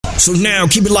So now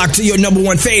keep it locked to your number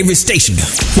one favorite station.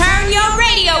 Turn your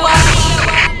radio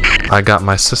up. I got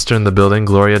my sister in the building,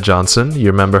 Gloria Johnson.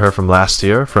 You remember her from last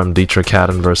year, from Dietrich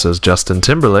Haddon versus Justin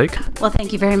Timberlake. Well,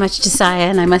 thank you very much, Josiah,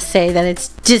 and I must say that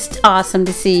it's just awesome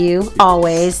to see you.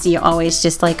 Always. You're always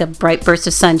just like a bright burst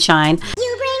of sunshine.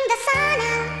 You bring the sun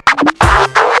out.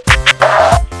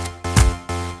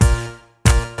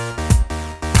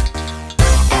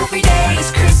 Every day is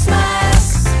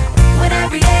Christmas, when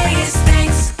every day is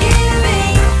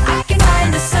Thanksgiving. I can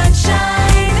find the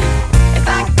sunshine if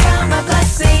I can count my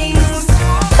blessings.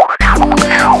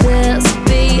 Will this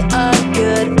be a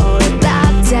good or a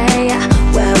bad day?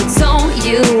 Well, don't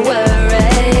you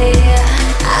worry,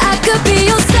 I could be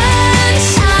your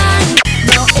sunshine.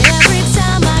 Now every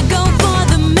time I go for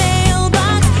the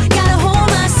mailbox, gotta hold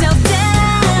myself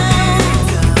down,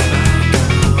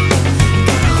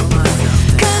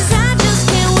 'cause I just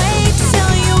can't wait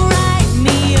till you write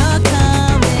me you're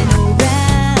coming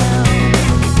around.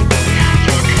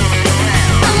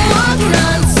 I'm walking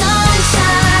on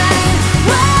sunshine,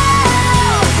 whoa.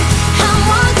 I'm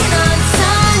walking on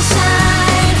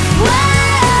sunshine, whoa.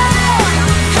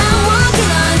 I'm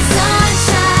walking on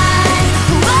sunshine,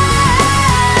 whoa.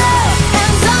 And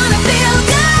it's gonna feel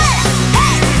good,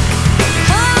 hey.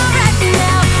 Alright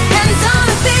now, and it's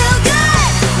gonna feel good.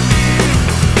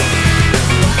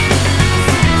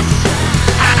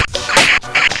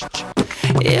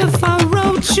 If I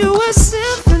wrote you a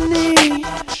symphony,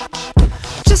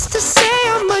 just to say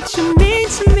how much you mean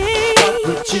to me, what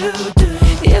would you do?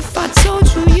 If I told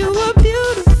you you were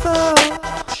beautiful,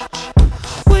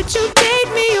 would you date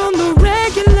me on the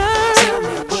regular? Tell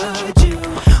me, would you?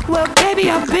 Well, baby,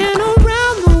 I've been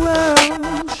around the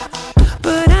world,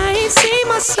 but I ain't seen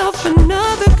myself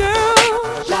another girl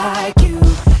like you.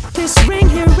 This ring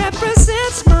here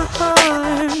represents my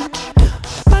heart,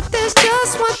 but there's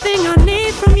just one thing I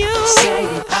need from you. Say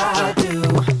I do.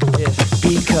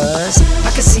 Because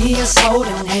I can see us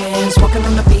holding hands, walking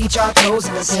on the beach, our toes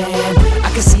in the sand. I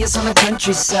can see us on the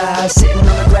countryside, sitting on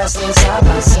the grassland side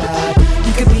by side.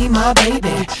 You could be my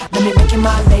baby, let me make you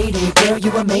my lady. Girl,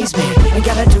 you amaze me, ain't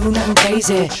gotta do nothing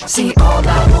crazy. See, all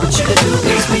I want you to do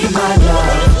is be my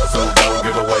love. So don't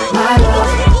give away. My love,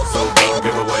 So don't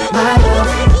give away. my love.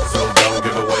 So don't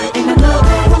give away. Ain't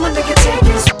another woman that can take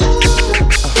this.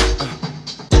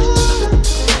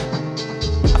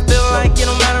 I feel like it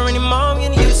don't matter anymore. I'm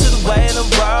getting used to the way the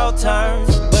world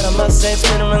turns, but I must say it's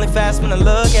spinning really fast when I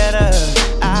look at her.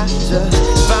 I just,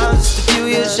 if I was just a few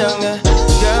years younger,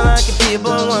 girl, I could be a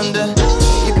boy wonder.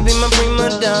 You could be my prima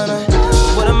donna.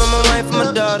 What am I, my wife and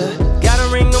my daughter? Got a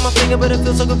ring on my finger, but it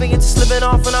feels so convenient to slip it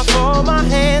off when I fold my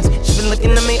hands. She's been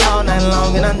looking at me all night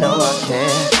long, and I know I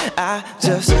can. I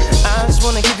just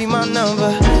wanna give you my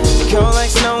number. It cold like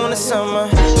snow in the summer,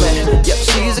 man. Yep,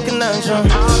 she's a conundrum.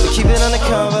 We keep it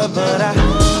undercover, but I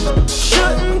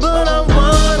shouldn't, but I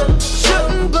wanna.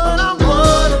 Shouldn't, but I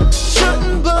wanna.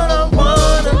 Shouldn't, but I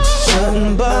wanna.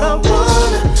 Shouldn't, but I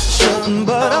wanna. Shouldn't,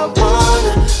 but I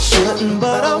wanna. Shouldn't,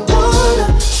 but I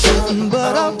wanna. Shouldn't,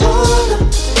 but I wanna.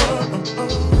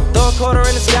 Throw a quarter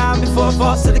in the sky before it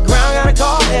falls to the ground. Gotta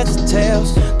call heads or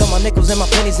tails. Throw my nickels and my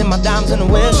pennies and my dimes in the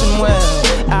wishing well.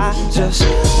 I just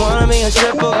wanna be in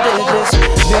triple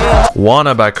digits.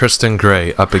 Wanna by Christon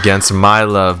Gray up against My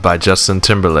Love by Justin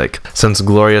Timberlake. Since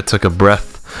Gloria took a breath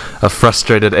of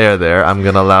frustrated air there, I'm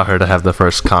gonna allow her to have the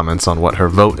first comments on what her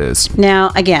vote is.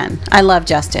 Now, again, I love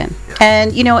Justin.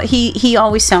 And you know what? He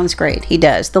always sounds great. He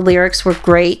does. The lyrics were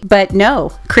great. But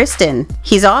no, Christon,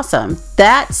 he's awesome.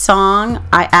 That song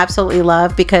I absolutely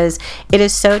love because it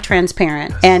is so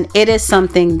transparent. And it is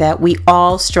something that we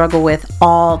all struggle with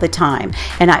all the time.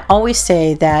 And I always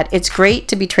say that it's great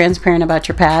to be transparent about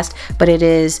your past, but it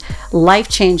is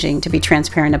life-changing to be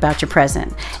transparent about your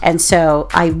present. And so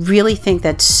I really think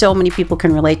that so many people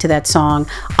can relate to that song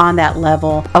on that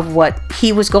level of what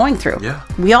he was going through. Yeah.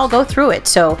 We all go through it.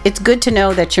 So it's good to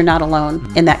know that you're not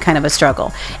alone in that kind of a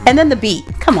struggle. And then the beat.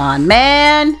 Come on,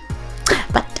 man.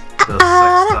 But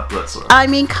I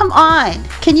mean, come on.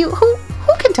 Can you who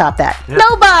can top that? Yeah.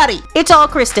 Nobody. It's all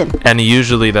Christon. And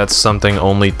usually that's something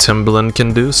only Timbaland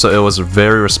can do, so it was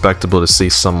very respectable to see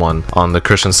someone on the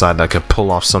Christian side that could pull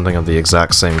off something of the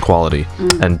exact same quality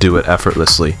and do it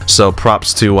effortlessly. So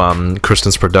props to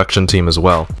Christian's production team as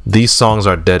well. These songs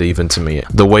are dead even to me.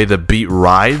 The way the beat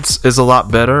rides is a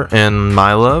lot better in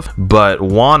My Love, but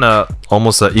Wanna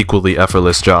almost an equally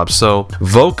effortless job. So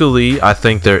vocally, I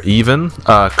think they're even.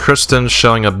 Christon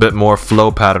showing a bit more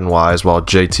flow pattern wise, while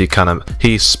JT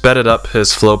he sped it up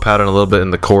his flow pattern a little bit in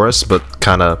the chorus, but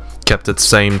kind of kept its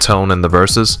same tone in the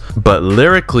verses. But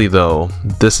lyrically though,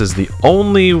 this is the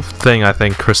only thing I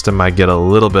think Christon might get a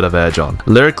little bit of edge on.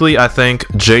 Lyrically, I think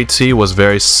JT was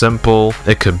very simple.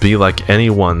 It could be like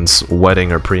anyone's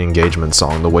wedding or pre-engagement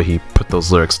song, the way he put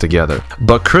those lyrics together.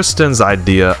 But Christon's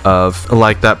idea of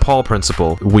like that Paul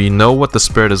principle, we know what the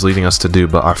Spirit is leading us to do,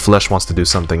 but our flesh wants to do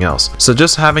something else. So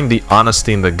just having the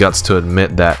honesty and the guts to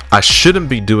admit that I shouldn't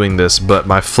be doing this, but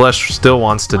my flesh still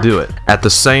wants to do it. At the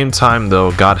same time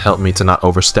though, God help me to not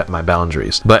overstep my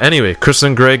boundaries. But anyway,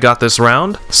 Christon Gray got this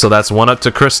round, so that's 1 up to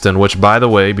Christon, which by the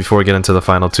way, before we get into the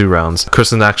final 2 rounds,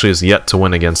 Christon actually is yet to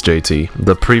win against JT.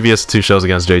 The previous 2 shows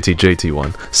against JT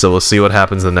won. So we'll see what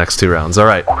happens in the next 2 rounds. All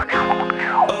right.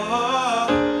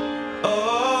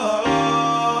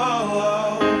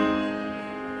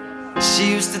 She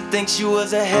used to think she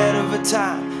was ahead of her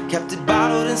time, kept it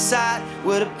bottled inside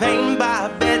with a pain by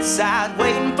her bedside,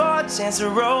 waiting for a chance to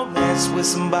romance with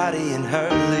somebody in her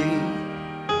league.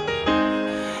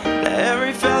 Now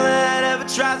every fella that ever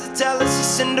tries to tell us she's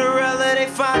Cinderella, they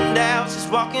find out she's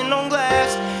walking on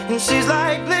glass. And she's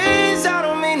like, please, I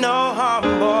don't mean no harm,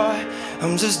 boy,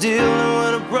 I'm just dealing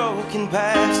with a broken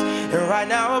past. And right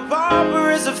now a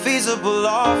pauper is a feasible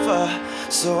offer,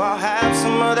 so I'll have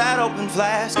some of that open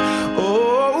flask.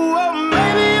 Oh,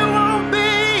 maybe it won't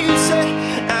be easy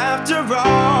after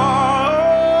all,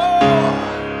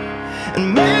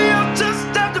 and maybe I'll just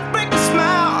have to break a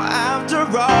smile after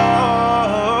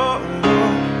all.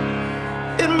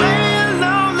 It may be a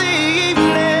lonely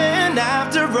evening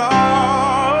after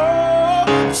all.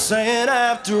 I'm saying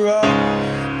after all,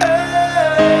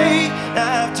 hey,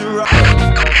 after all.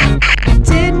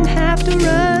 Didn't have to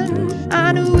run,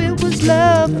 I knew it was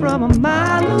love from a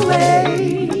mile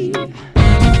away.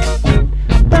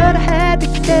 But I had to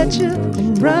catch you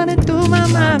and run it through my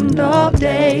mind all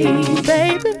day,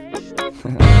 baby.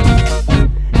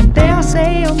 And they'll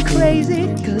say I'm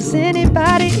crazy, 'cause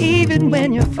anybody, even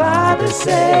when your father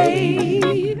say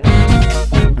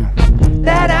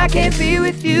that I can't be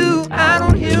with you, I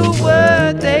don't hear a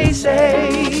word they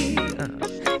say.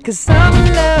 'Cause I'm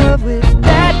in love with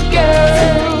that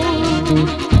girl.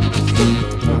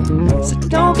 So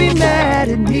don't be mad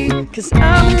at me, 'cause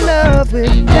I'm in love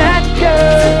with that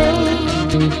girl.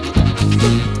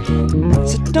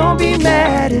 So don't be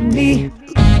mad at me.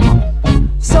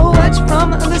 So much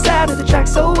from the other side of the track.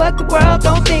 So what, the world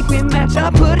don't think we match.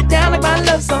 I'll put it down like my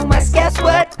love song. Guess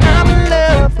what? I'm in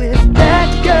love with that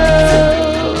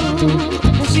girl.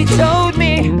 And she told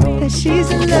me that she's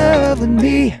in love with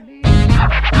me.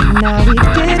 Now we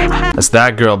didn't have. That's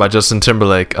That Girl by Justin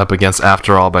Timberlake up against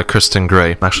After All by Christon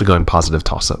Gray. I'm actually going positive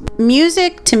toss-up.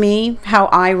 Music, to me, how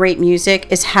I rate music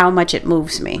is how much it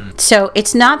moves me. So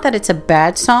it's not that it's a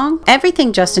bad song.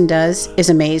 Everything Justin does is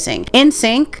amazing. In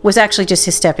Sync was actually just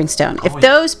his stepping stone. If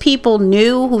those people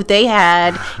knew who they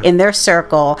had in their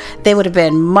circle, they would have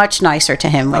been much nicer to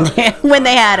him when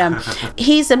they had him.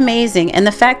 He's amazing. And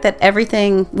the fact that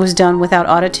everything was done without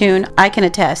autotune, I can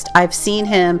attest. I've seen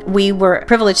him. We were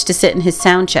privileged to sit in his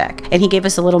sound check, and he gave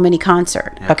us a little mini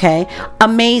concert. Okay,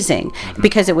 amazing,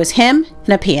 because it was him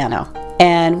and a piano.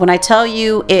 And when I tell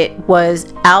you it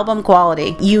was album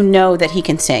quality, you know that he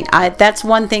can sing. That's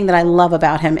one thing that I love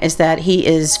about him, is that he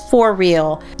is for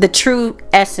real the true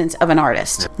essence of an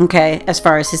artist, okay, as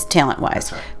far as his talent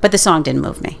wise. But the song didn't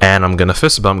move me. And I'm gonna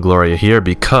fist bump Gloria here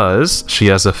because she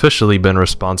has officially been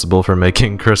responsible for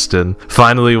making Christon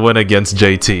finally win against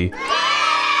JT.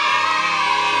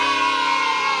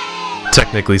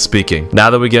 Technically speaking. Now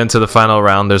that we get into the final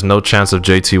round, there's no chance of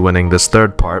JT winning this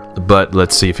third part, but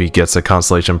let's see if he gets a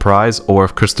consolation prize or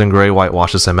if Christon Gray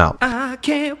whitewashes him out. I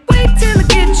can't wait till I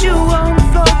get you on the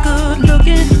floor, good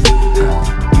looking.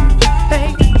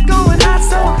 Hey, going hot,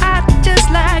 so hot, just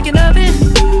like an oven.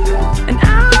 And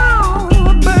I'll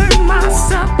burn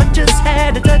myself, I just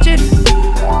had to touch it.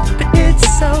 But it's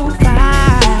so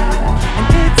fine, and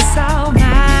it's all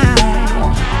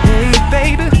mine. Hey,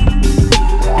 baby,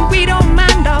 we don't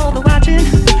mind all the watching.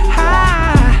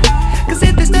 Hi, 'cause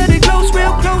if they study close,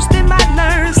 real close, they might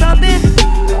learn something.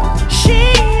 She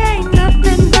ain't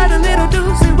nothing but a little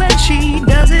doozy when she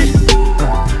does it.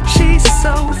 She's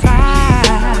so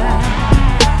fine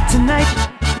tonight.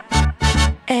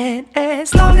 And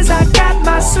as long as I got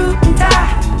my suit and tie,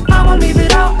 I'ma leave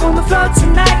it all on the floor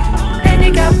tonight. And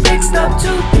you got fixed up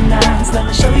to the nines. Let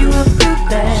me show you a few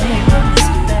things.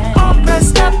 All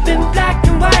dressed up in black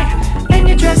and white, and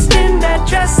you're dressed in that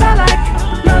dress I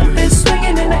like. Love is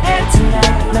swinging in the air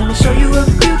tonight. Let me show you a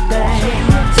few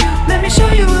things. Let me show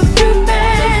you a few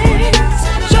things.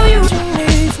 Show you what you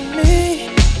need from me.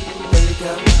 Baby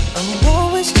girl, I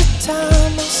won't waste your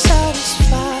time, I'll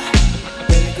satisfy.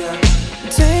 Baby girl,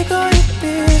 take all your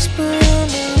fears, put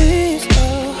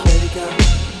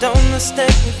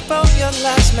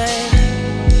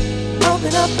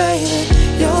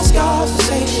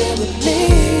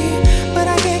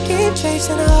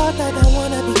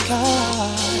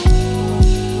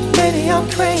I'm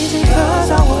crazy,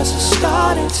 cause I was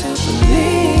starting to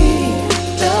believe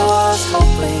there was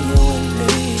hope in you and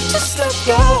me. Just let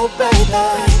go, baby.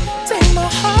 Take my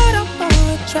heart up on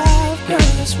a drive,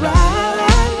 girl, it's right.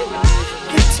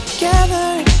 Get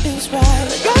together, it feels right.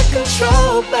 I got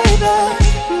control, baby.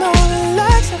 No,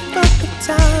 relax, have a good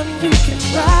time. You can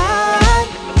ride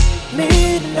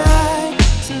midnight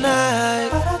tonight.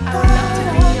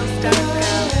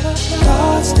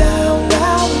 Thoughts down,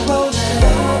 now we're rolling.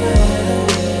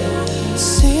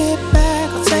 Sit back,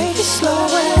 I'll take it slow.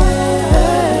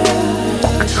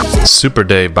 Super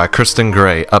Day by Christon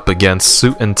Gray up against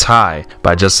Suit and Tie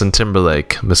by Justin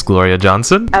Timberlake. Miss Gloria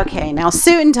Johnson? Okay, now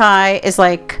Suit and Tie is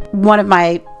like one of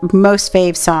my most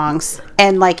fave songs.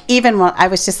 And like even when I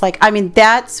was just like, I mean,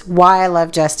 that's why I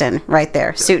love Justin right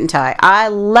there. Suit and Tie. I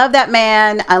love that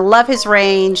man. I love his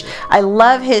range. I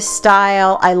love his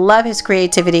style. I love his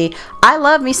creativity. I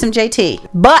love me some JT.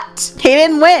 But he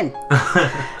didn't win.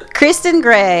 Christon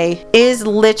Gray is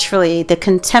literally the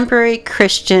contemporary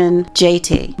Christian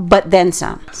JT, but then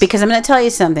some. Because I'm going to tell you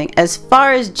something. As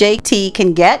far as JT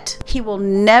can get, he will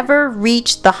never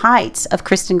reach the heights of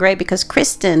Christon Gray because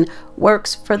Christon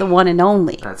works for the one and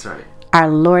only. That's right. Our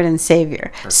Lord and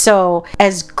Savior. So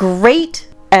as great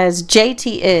as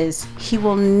JT is, he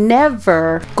will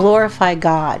never glorify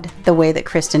God the way that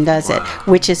Christon does it,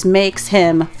 which is makes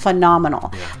him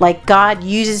phenomenal. Like God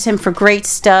uses him for great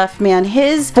stuff, man.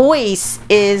 His voice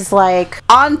is like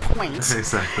on point.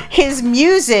 Exactly. His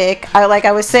music, like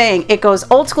I was saying, it goes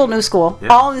old school, new school,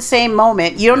 all in the same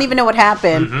moment. You don't even know what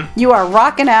happened. You are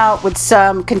rocking out with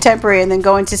some contemporary and then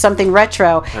going to something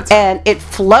retro, and it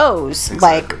flows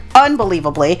like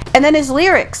unbelievably. And then his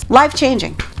lyrics, life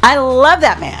changing. I love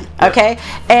that man. Okay,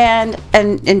 and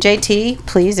JT,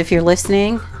 please, if you're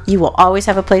listening, you will always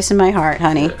have a place in my heart,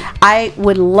 honey. I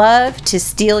would love to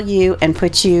steal you and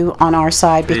put you on our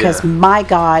side because my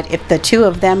God, if the two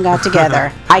of them got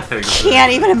together, I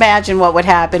can't even imagine what would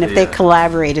happen if they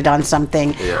collaborated on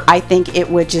something. I think it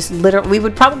would just literally, we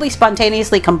would probably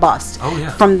spontaneously combust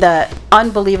from the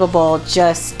unbelievable,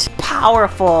 just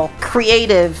powerful,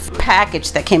 creative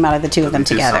package that came out of the two of them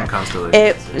together.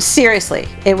 It seriously,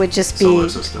 it would just be,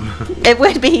 it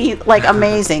would be like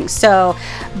amazing. So,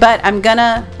 but I'm going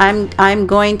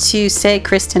to say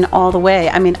Christon all the way.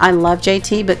 I mean, I love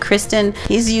JT, but Christon,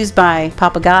 he's used by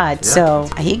Papa God, so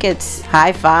he gets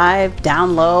high five,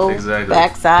 down low,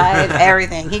 backside,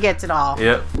 everything. He gets it all.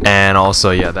 Yep. And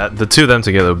also, that the two of them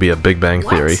together would be a Big Bang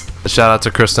Theory. Shout out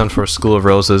to Christon for School of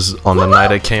Roses on the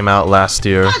night it came out last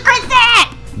year,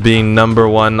 being number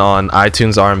 1 on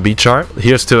iTunes R&B chart.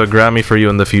 Here's to a Grammy for you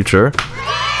in the future.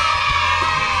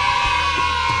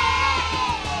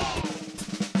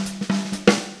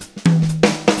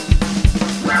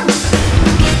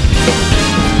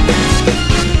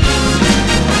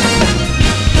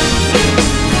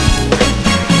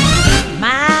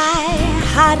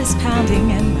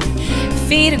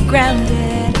 Feet are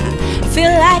grounded, I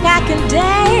feel like I can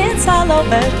dance all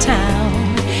over town.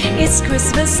 It's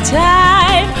Christmas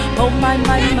time, oh my,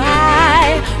 my,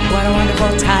 my, what a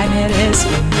wonderful time it is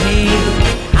for me.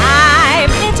 I'm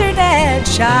internet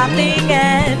shopping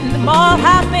and mall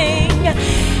hopping,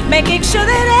 making sure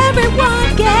that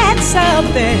everyone gets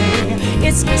something.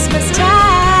 It's Christmas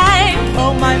time,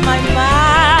 oh my, my,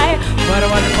 my, what a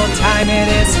wonderful time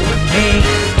it is for me.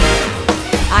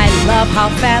 I love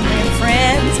how family and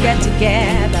friends get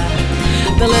together.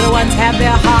 The little ones have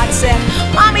their hearts set.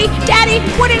 Mommy, Daddy,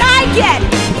 what did I get?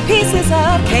 Pieces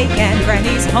of cake and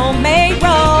Granny's homemade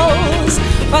rolls.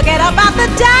 Forget about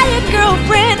the diet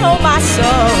girlfriend, oh my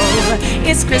soul.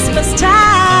 It's Christmas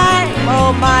time,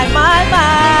 oh my, my,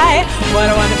 my. What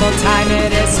a wonderful time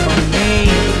it is for me.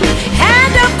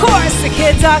 And of course the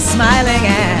kids are smiling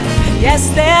and yes,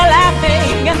 they're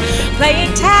laughing,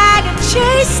 playing tag and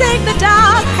chasing the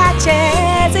dog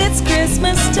patches. It's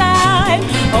Christmas time,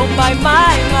 oh my,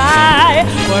 my, my,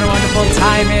 what a wonderful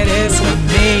time it is for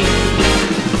me.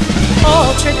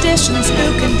 Old traditions,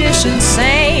 new conditions,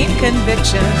 same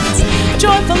convictions.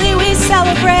 Joyfully we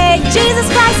celebrate, Jesus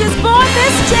Christ is born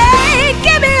this day.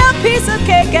 Give me a piece of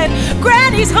cake and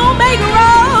Granny's homemade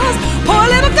rolls. Pour a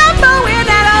little gumbo in